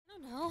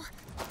No.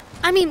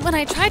 I mean, when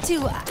I tried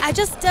to, I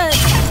just,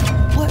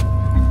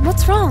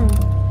 What's wrong?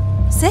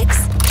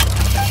 6?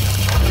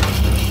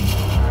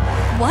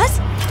 What?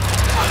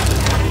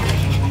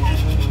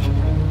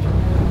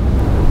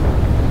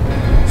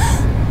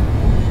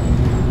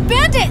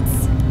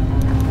 Bandits!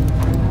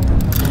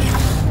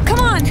 Come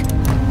on!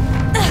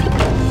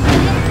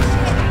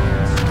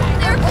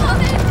 They're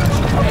coming!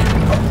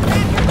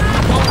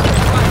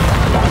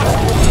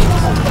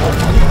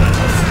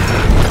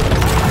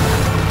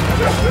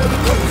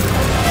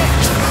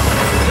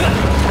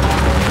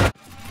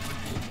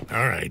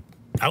 All right,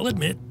 I'll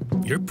admit,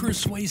 you're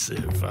persuasive,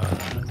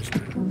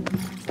 Mr.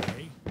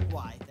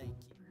 Why, thank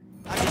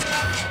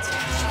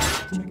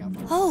you. Check out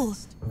Oh,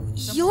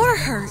 you're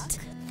hurt.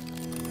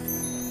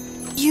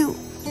 You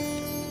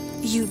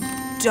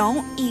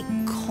don't eat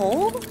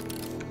coal?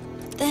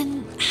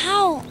 Then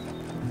how?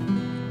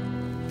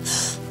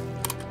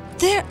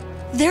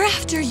 They're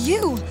after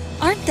you,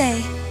 aren't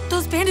they?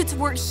 Those bandits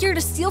weren't here to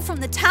steal from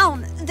the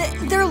town.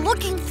 They're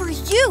looking for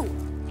you.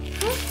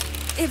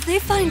 If they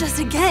find us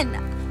again,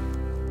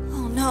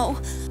 oh no,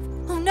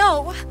 oh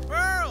no.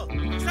 Pearl,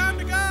 it's time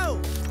to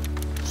go.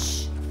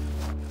 Shh.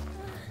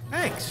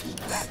 Thanks.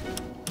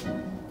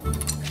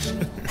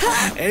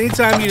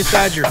 Anytime you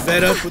decide you're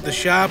fed up with the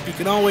shop, you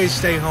can always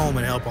stay home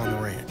and help on the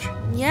ranch.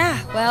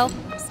 Yeah, well,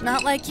 it's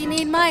not like you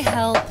need my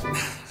help.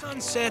 Sun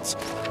sets,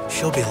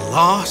 she'll be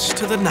lost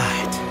to the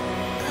night.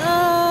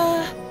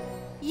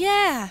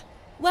 Yeah.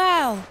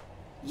 Wow.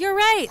 You're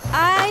right.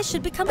 I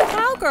should become a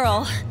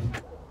cowgirl.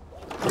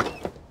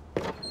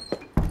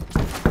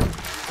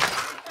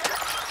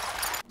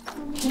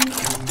 You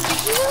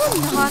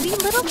naughty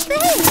little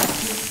thing.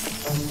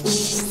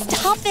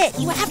 Stop it.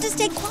 You have to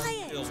stay quiet.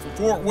 For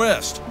Fort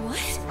West.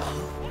 What?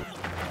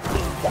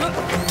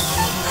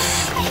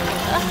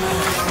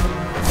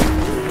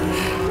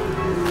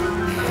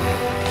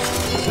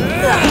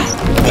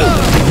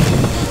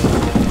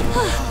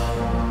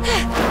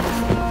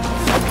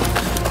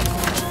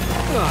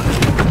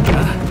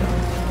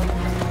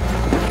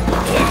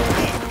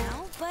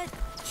 But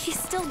he's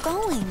still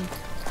going.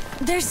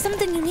 There's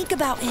something unique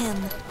about him.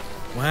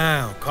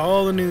 Wow,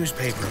 call the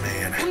newspaper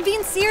man. I'm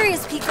being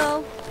serious,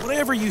 Pico.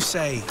 Whatever you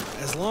say,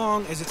 as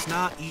long as it's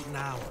not eating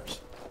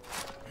ours.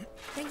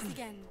 Thanks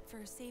again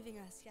for saving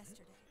us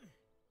yesterday.